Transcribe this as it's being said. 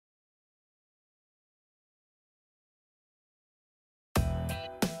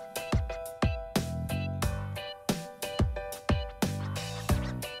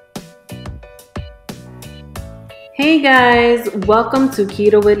Hey guys, welcome to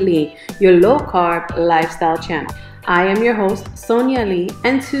Keto with Lee, your low-carb lifestyle channel. I am your host, Sonia Lee,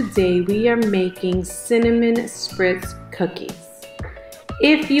 and today we are making cinnamon spritz cookies.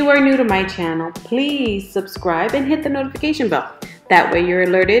 If you are new to my channel, please subscribe and hit the notification bell. That way you're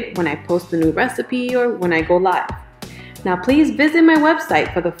alerted when I post a new recipe or when I go live. Now please visit my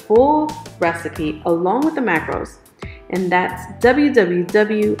website for the full recipe along with the macros, and that's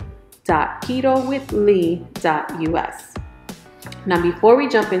www.ketowithlee.us. Now before we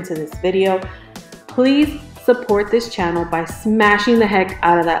jump into this video, please support this channel by smashing the heck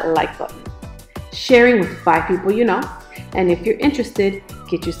out of that like button, sharing with 5 people you know, and if you're interested,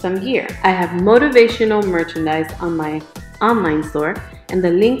 get you some gear. I have motivational merchandise on my online store, and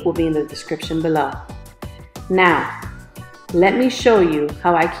the link will be in the description below. Now, let me show you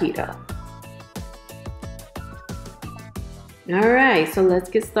how I keto. Alright, so let's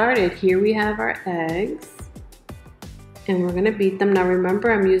get started. Here we have our eggs, and we're gonna beat them. Now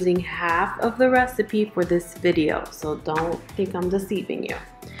remember, I'm using half of the recipe for this video, so don't think I'm deceiving you.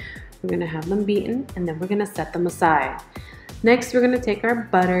 We're gonna have them beaten, and then we're gonna set them aside. Next, we're gonna take our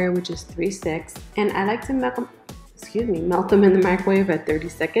butter, which is 3 sticks, and I like to melt them in the microwave at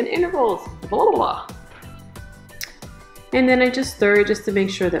 30-second intervals. Blah, blah, blah. And then I just stir it just to make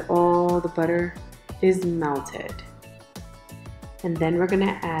sure that all the butter is melted. And then we're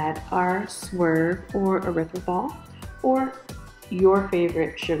gonna add our swerve or erythritol or your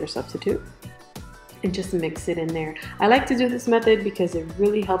favorite sugar substitute and just mix it in there. I like to do this method because it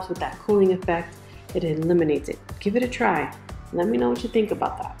really helps with that cooling effect. It eliminates it. Give it a try. Let me know what you think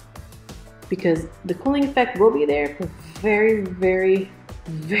about that, because the cooling effect will be there, but very, very,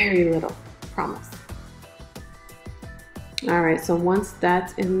 very little, promise. All right, so once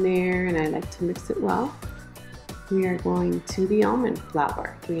that's in there, and I like to mix it well, we are going to the almond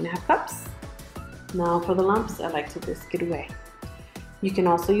flour, 3½ cups. Now for the lumps, I like to whisk it away. You can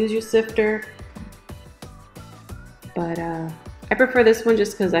also use your sifter, but I prefer this one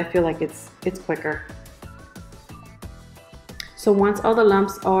just because I feel like it's quicker. So once all the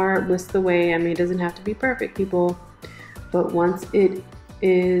lumps are whisked away, I mean, it doesn't have to be perfect, people, but once it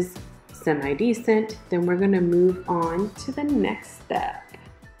is semi-decent, then we're gonna move on to the next step.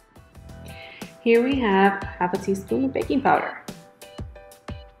 Here we have ½ teaspoon of baking powder.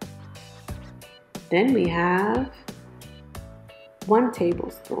 Then we have 1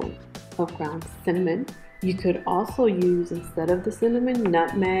 tablespoon of ground cinnamon. You could also use, instead of the cinnamon,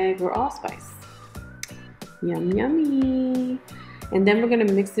 nutmeg or allspice. Yum, yummy. And then we're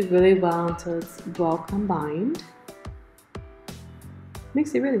gonna mix it really well until it's well combined.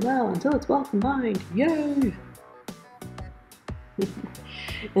 Mix it really well until it's well combined. Yay!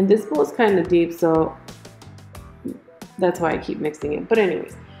 And this bowl is kind of deep, so that's why I keep mixing it. But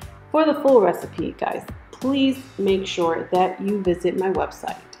anyways, for the full recipe, guys, please make sure that you visit my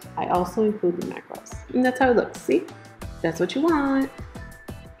website. I also include the macros. And that's how it looks, see? That's what you want.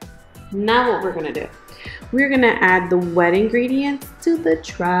 Now what we're gonna do, we're gonna add the wet ingredients to the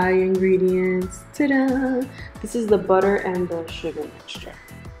dry ingredients. Ta-da! This is the butter and the sugar mixture.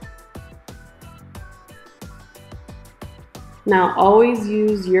 Now always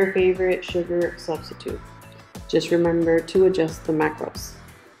use your favorite sugar substitute. Just remember to adjust the macros.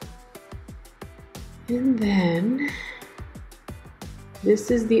 And then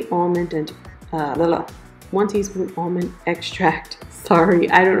this is the almond and 1 teaspoon almond extract. Sorry,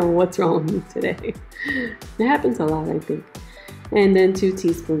 I don't know what's wrong with me today. It happens a lot, I think. And then 2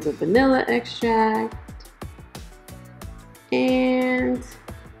 teaspoons of vanilla extract. And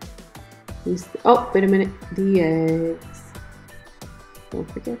oh, wait a minute, the eggs. Don't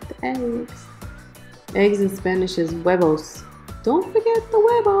forget the eggs. Eggs in Spanish is huevos. Don't forget the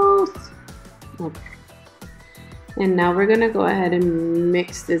huevos. Okay. And now we're gonna go ahead and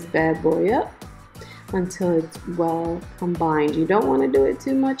mix this bad boy up until it's well combined. You don't want to do it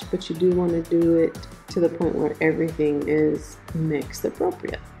too much, but you do want to do it to the point where everything is mixed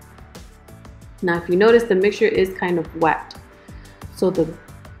appropriate. Now if you notice, the mixture is kind of wet, so the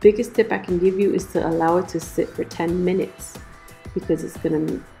biggest tip I can give you is to allow it to sit for 10 minutes, because it's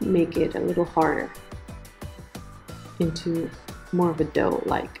gonna make it a little harder into more of a dough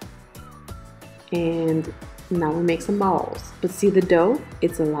like. And now we make some balls, but see the dough,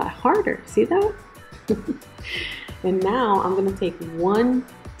 it's a lot harder, see that? And now I'm gonna take 1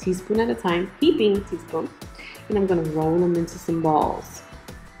 teaspoon at a time, heaping teaspoon, and I'm gonna roll them into some balls.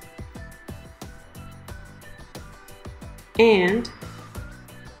 And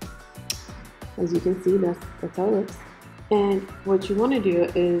as you can see, that's how it looks. And what you want to do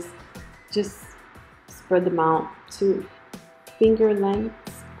is just spread them out to finger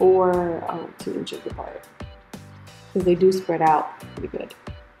lengths or 2 inches apart. because they do spread out pretty good.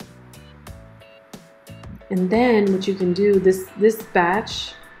 And then what you can do, this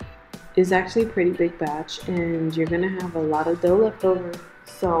batch is actually a pretty big batch, and you're gonna have a lot of dough left over.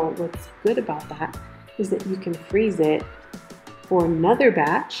 So what's good about that is that you can freeze it for another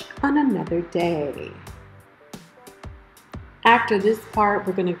batch on another day. After this part,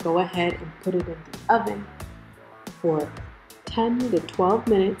 we're gonna go ahead and put it in the oven for 10 to 12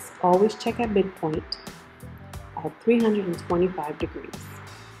 minutes. Always check at midpoint at 325 degrees.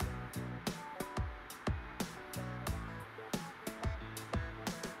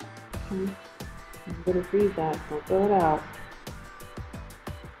 I'm gonna freeze that, don't throw it out.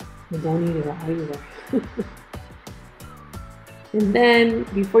 And don't eat it raw either. And then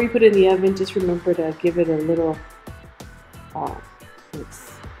before you put it in the oven, just remember to give it a little,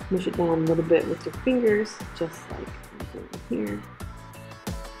 smush it down a little bit with your fingers, just like I'm doing here.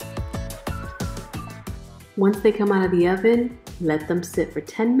 Once they come out of the oven, let them sit for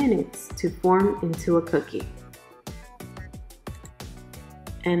 10 minutes to form into a cookie.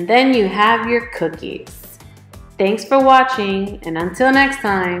 And then you have your cookies. Thanks for watching, and until next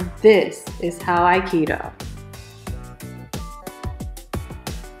time, this is how I keto.